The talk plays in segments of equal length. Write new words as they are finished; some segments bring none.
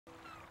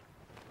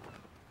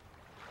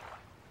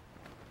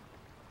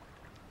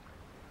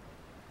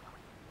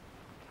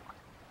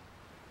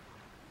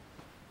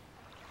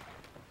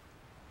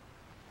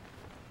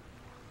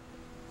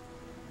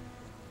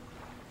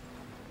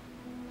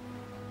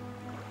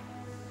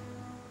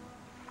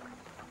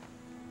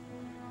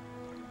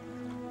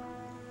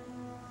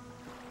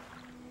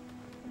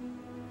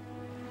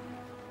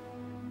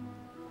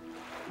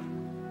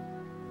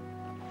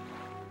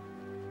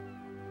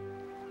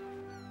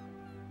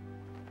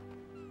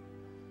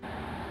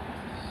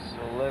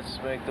let's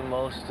make the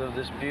most of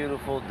this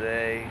beautiful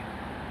day.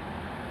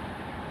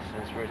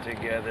 Since we're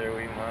together,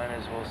 we might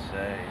as well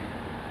say,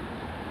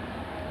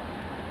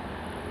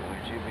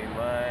 would you be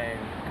mine?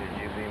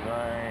 Could you be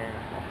mine?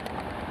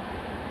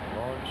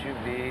 Won't you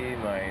be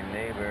my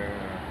neighbor?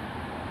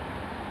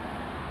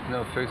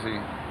 No,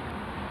 Figgsy,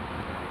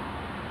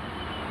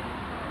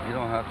 you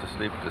don't have to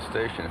sleep at the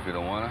station if you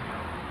don't want to.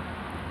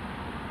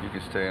 You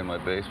can stay in my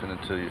basement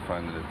until you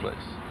find a new place.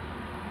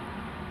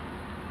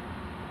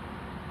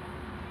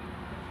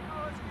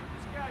 Let's get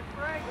this guy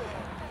Frank.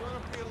 It's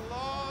gonna be a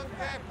long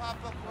day,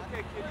 Papa.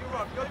 Okay, kid, you're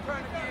up. Your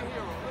turn to be a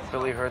hero.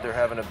 Billy heard they're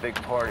having a big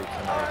party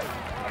tonight.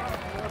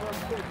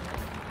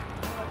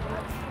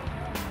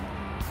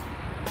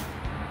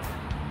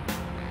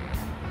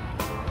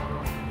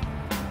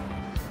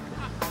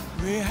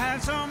 We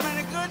had so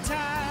many good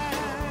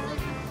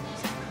times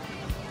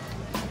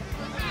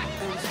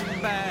and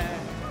some bad.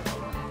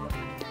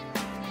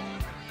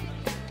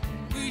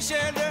 We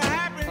shared the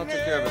happiness. I'll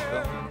take care of it,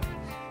 Phil.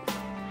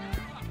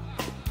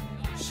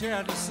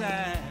 Shared the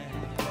sad.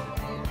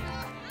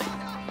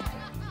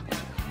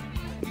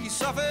 We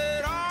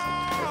suffered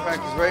all. Hey,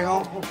 Frank, is Ray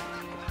home?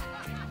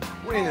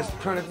 We need to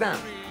turn it down.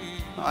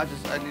 No, I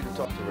need to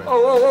talk to Ray.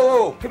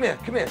 Oh, come here.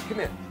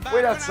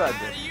 Wait outside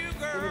there.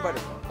 Give me by the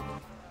phone.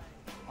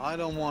 I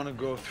don't want to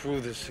go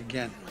through this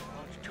again.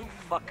 It's too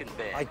fucking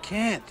bad. I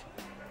can't.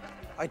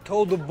 I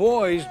told the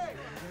boys.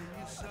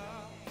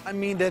 I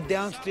mean, they're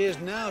downstairs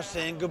now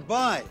saying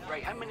goodbye.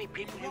 Ray, how many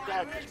people you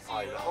got at this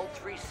party? The whole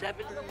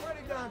 3-7?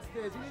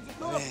 Downstairs. He needs to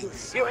talk to you.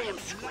 Here I am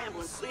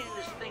scrambling, cleaning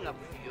this thing up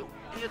for you,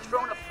 and you're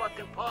throwing a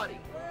fucking party.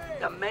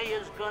 The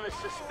mayor's gonna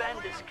suspend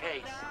this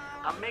case.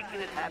 I'm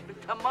making it happen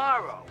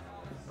tomorrow.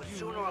 But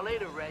sooner or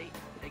later, Ray,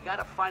 they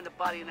gotta find the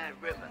body in that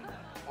river,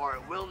 or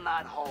it will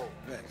not hold.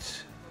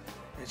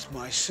 It's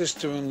my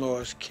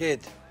sister-in-law's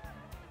kid.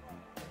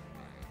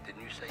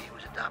 Didn't you say he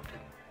was adopted?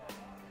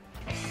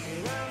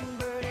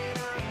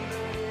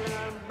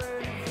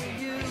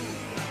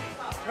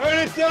 Turn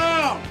it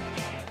down!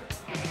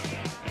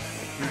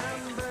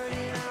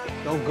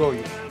 Don't go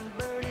yet.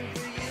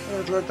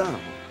 Let's let down.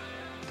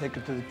 Take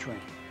her to the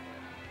train.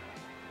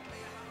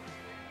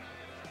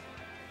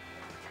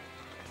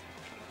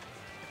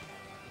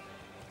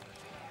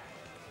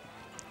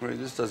 Ray,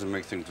 this doesn't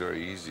make things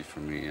very easy for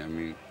me. I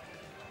mean,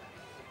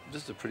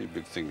 this is a pretty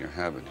big thing you're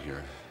having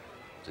here.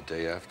 The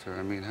day after,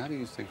 I mean, how do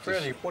you think this...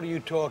 Freddy, what are you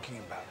talking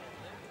about?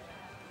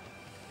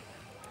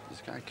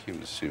 This guy came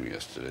to see me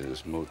yesterday,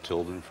 this Mo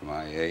Tilden from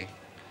IA.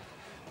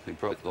 He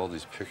brought all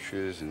these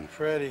pictures and...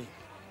 Freddy,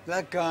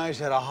 that guy's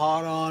had a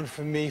hard-on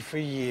for me for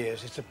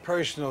years. It's a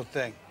personal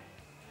thing.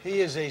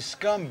 He is a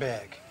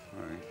scumbag.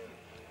 Right.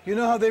 You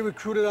know how they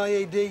recruited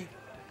IAD?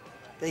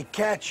 They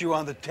catch you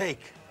on the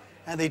take,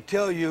 and they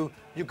tell you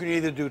you can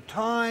either do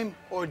time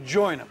or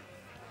join them.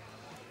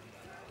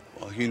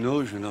 Well, he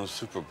knows you're no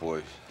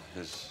Superboy.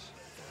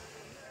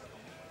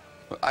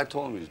 But I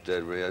told him he's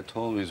dead, Ray. I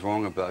told him he's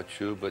wrong about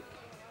you, but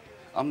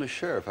I'm the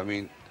sheriff. I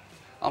mean,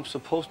 I'm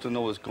supposed to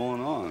know what's going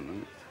on. I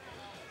mean,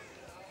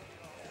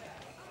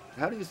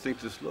 how do you think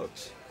this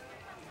looks?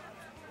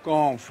 Go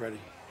home, Freddy,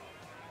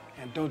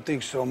 and don't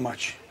think so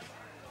much.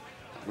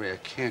 Ray, I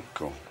can't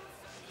go.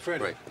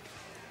 Freddy. Ray.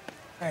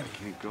 Freddy,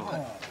 I can't go. go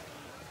home.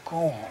 Go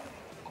home.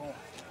 Go home.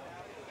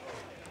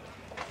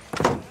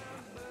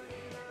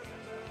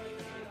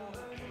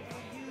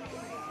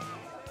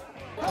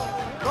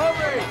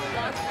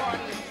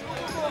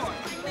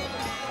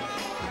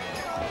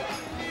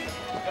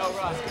 Yo,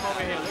 Ross, come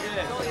over here.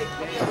 Look at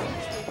this.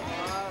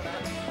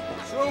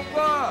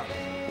 Super!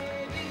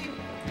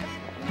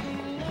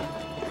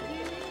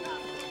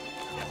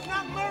 It's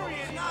not Murray.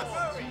 It's not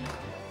Murray.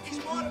 He's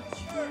part of the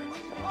shirt.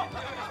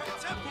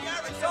 Tempe,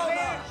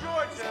 Arizona.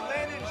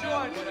 Atlanta,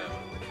 Georgia.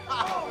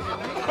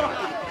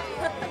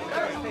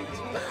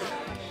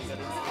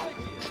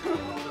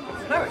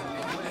 Murray.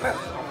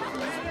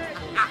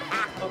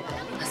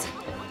 Listen.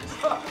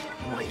 I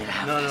want you to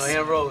have this. No,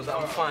 Aunt Rose,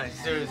 I'm fine.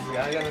 Seriously, I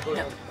gotta go.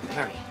 No,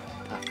 Murray.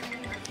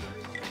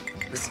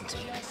 Listen to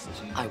me.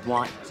 I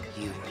want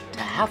you to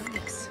have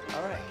this.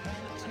 All right.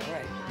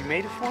 You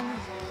made it for me?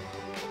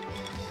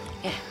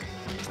 Yeah.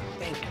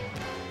 Thank you.